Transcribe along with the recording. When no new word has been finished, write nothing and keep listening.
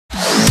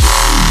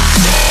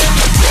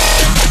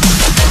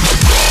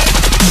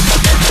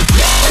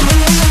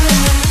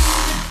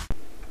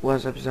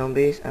What's up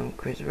zombies, I'm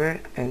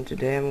Christopher, and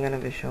today I'm gonna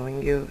be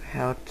showing you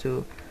how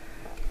to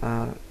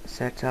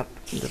set up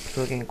the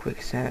plugin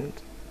QuickSand.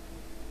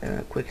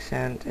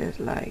 QuickSand is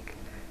like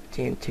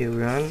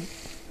TnTRun.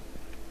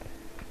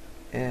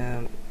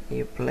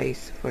 You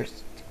place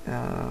first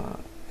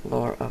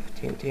floor of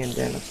TNT and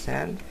then of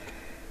sand,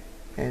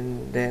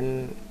 and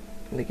then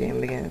the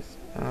game begins.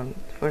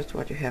 First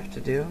what you have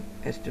to do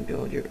is to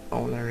build your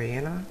own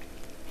arena,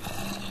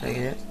 like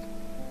this.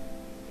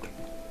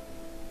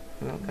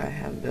 Look, I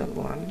have built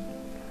one.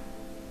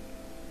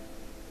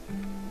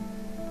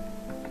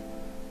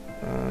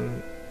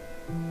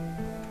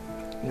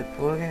 The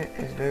plugin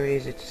is very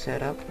easy to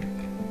set up.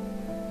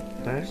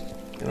 First,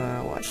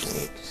 what you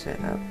need to set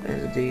up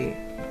is the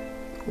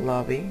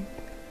lobby.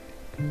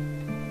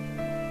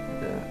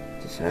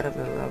 To set up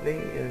the lobby,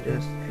 you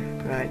just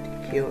write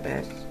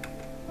QS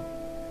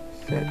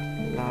set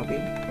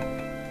lobby,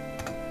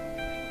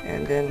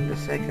 and then the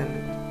second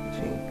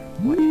thing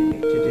what you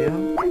need to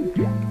do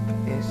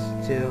is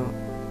to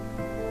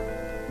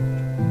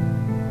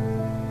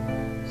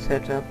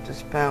set up the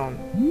spawn.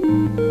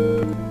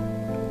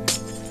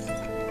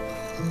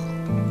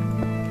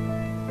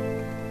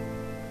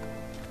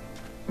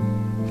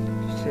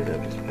 To set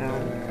up the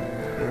spawn,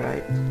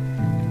 right,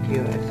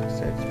 QS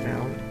set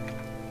spawn,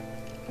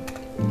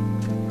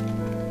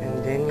 and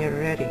then you're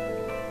ready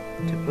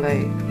to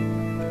play.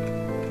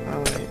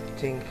 Only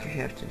thing you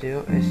have to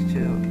do is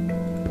to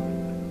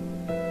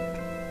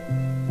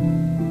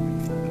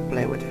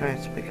play with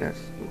friends, because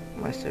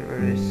my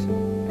server is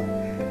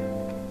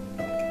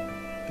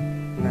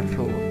not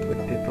full with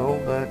people,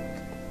 but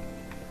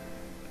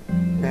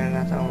they're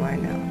not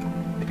online now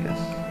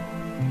because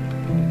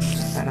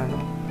I don't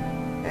know.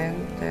 And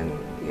then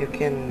you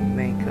can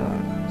make a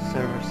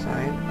server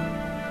sign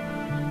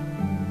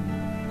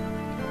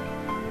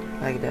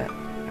like that.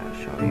 I'll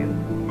show you.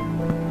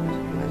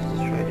 Let's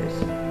just try this.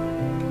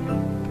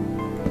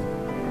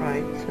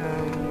 Right,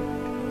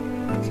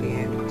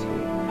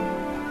 TnTRun.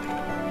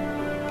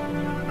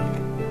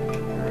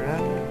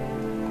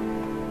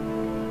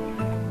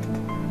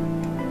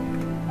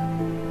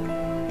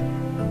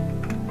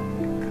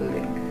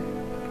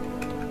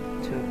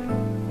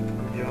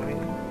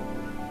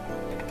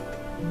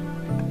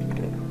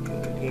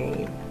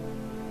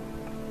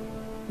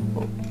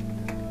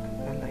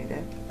 Like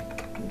that,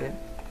 then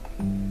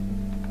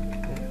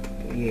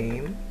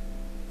game,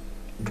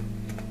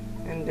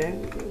 and then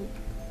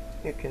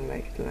you can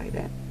make it like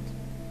that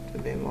to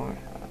be more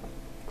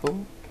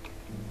cool,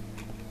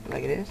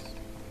 like this.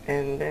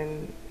 And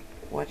then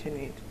what you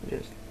need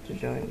just to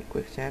join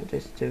QuickSand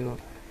is to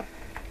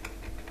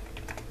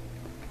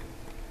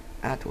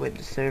add with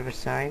the server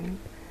sign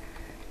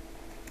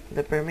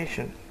the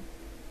permission.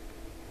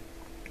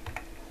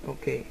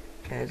 Okay,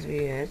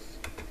 SVS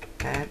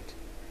add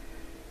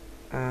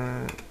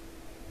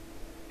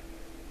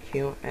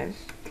QS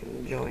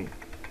join,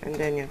 and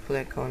then you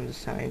click on the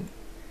sign,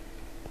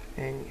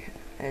 and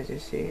as you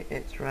see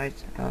it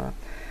writes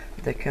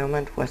the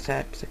comment was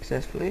set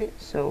successfully.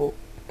 So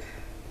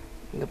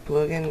the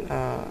plugin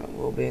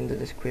will be in the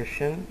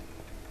description,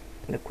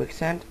 the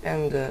QuickSand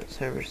and the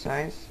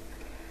ServerSigns.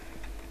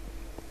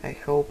 I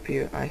hope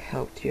I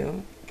helped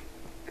you,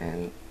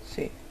 and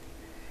see,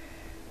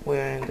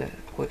 we're in the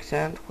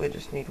QuickSand. We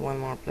just need one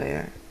more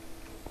player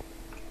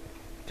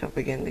to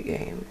begin the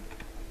game,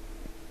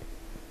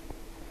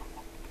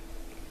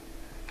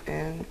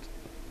 and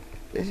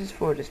this is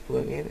for this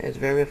plugin. It's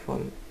very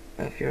fun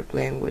if you're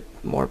playing with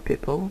more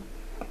people.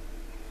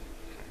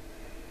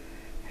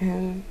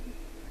 And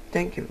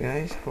thank you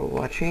guys for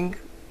watching.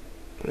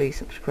 Please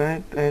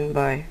subscribe, and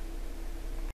bye.